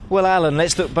Well, Alan,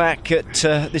 let's look back at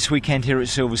this weekend here at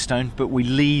Silverstone, but we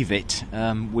leave it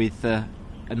with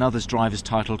another's driver's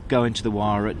title going to the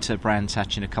wire at Brands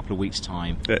Hatch in a couple of weeks'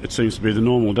 time. It seems to be the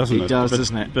normal, doesn't it? It does,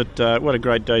 doesn't it? But what a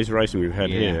great day's racing we've had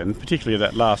here, and particularly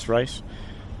that last race.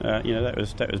 That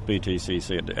was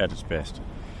BTCC at its best.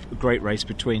 A great race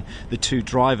between the two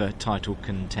driver title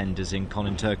contenders in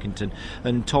Colin Turkington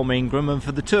and Tom Ingram, and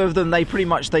for the two of them,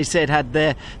 they said had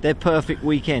their perfect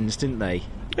weekends, didn't they?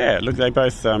 Yeah, look, they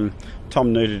both.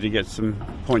 Tom needed to get some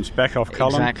points back off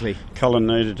Colin. Exactly. Colin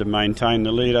needed to maintain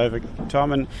the lead over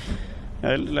Tom, and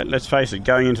let's face it,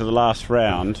 going into the last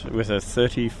round with a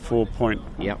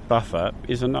 34-point buffer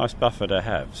is a nice buffer to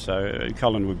have. So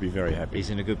Colin would be very happy. He's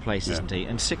in a good place, isn't he?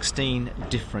 And 16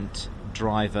 different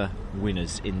driver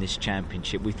winners in this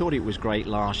championship. We thought it was great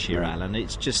last year, Alan.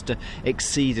 It's just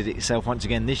exceeded itself once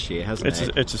again this year, hasn't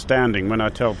it? It's astounding when I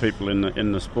tell people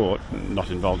in the sport, not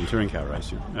involved in touring car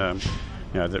racing,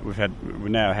 that we've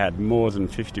now had more than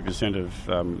 50%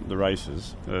 of the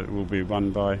races will be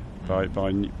won by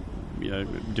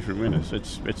different winners.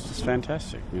 It's just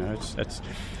fantastic.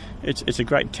 It's a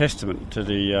great testament to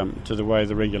the way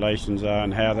the regulations are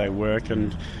and how they work,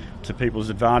 and to people's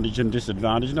advantage and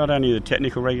disadvantage, not only the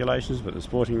technical regulations but the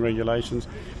sporting regulations.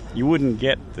 You wouldn't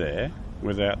get there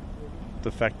without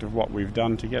the fact of what we've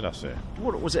done to get us there.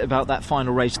 What was it about that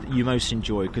final race that you most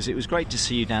enjoyed? Because it was great to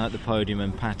see you down at the podium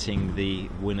and patting the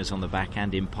winners on the back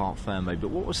and in Parc Fermé, but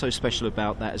what was so special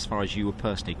about that as far as you were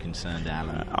personally concerned,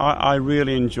 Alan? I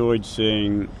really enjoyed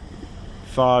seeing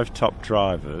 5 top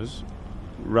drivers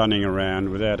running around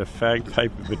without a fag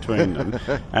paper between them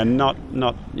and not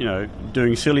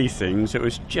doing silly things. It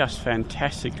was just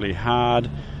fantastically hard,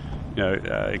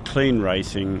 clean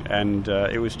racing, and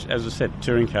it was, as I said,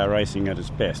 touring car racing at its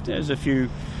best. There's a few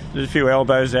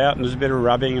elbows out and there's a bit of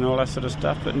rubbing and all that sort of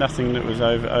stuff, but nothing that was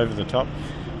over the top.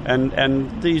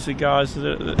 And these are guys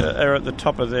that are at the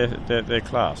top of their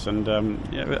class, and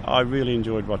I really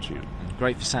enjoyed watching it.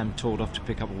 Great for Sam Tordoff to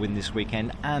pick up a win this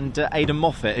weekend, and Aidan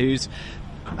Moffat, who's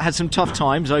had some tough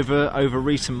times over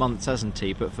recent months, hasn't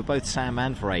he? But for both Sam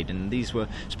and for Aidan, these were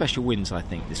special wins, I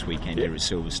think, this weekend here at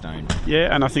Silverstone.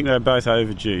 Yeah, and I think they're both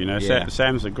overdue.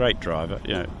 Sam's a great driver,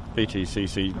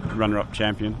 BTCC runner-up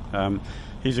champion.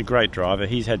 He's a great driver.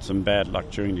 He's had some bad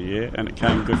luck during the year, and it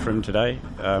came good for him today.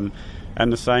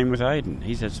 And the same with Aidan.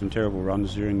 He's had some terrible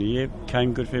runs during the year,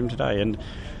 came good for him today. And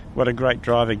what a great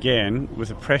drive again, with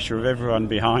the pressure of everyone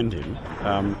behind him.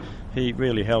 He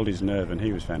really held his nerve, and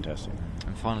he was fantastic.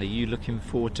 And finally, you looking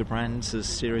forward to Brands as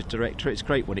series director? It's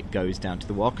great when it goes down to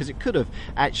the wire, because it could have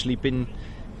actually been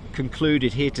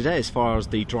concluded here today as far as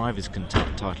the driver's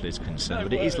title is concerned,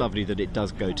 but it is lovely that it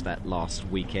does go to that last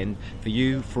weekend for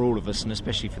you, for all of us, and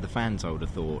especially for the fans, I would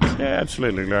have thought. Yeah,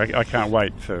 absolutely. I can't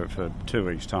wait for 2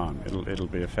 weeks' time. It'll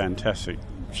be a fantastic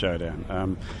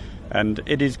showdown. And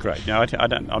it is great.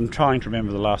 I'm trying to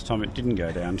remember the last time it didn't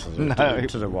go down to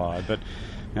the wire, but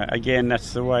again,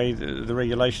 that's the way the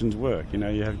regulations work. You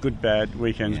have bad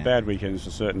weekends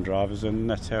for certain drivers, and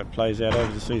that's how it plays out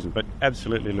over the season. But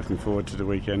absolutely looking forward to the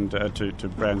weekend, to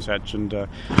Brands Hatch, and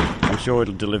I'm sure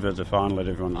it'll deliver the final that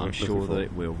everyone. I'm sure that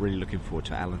it will. Really looking forward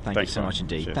to it, Alan. Thanks you so much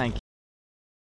indeed. Cheers. Thank you.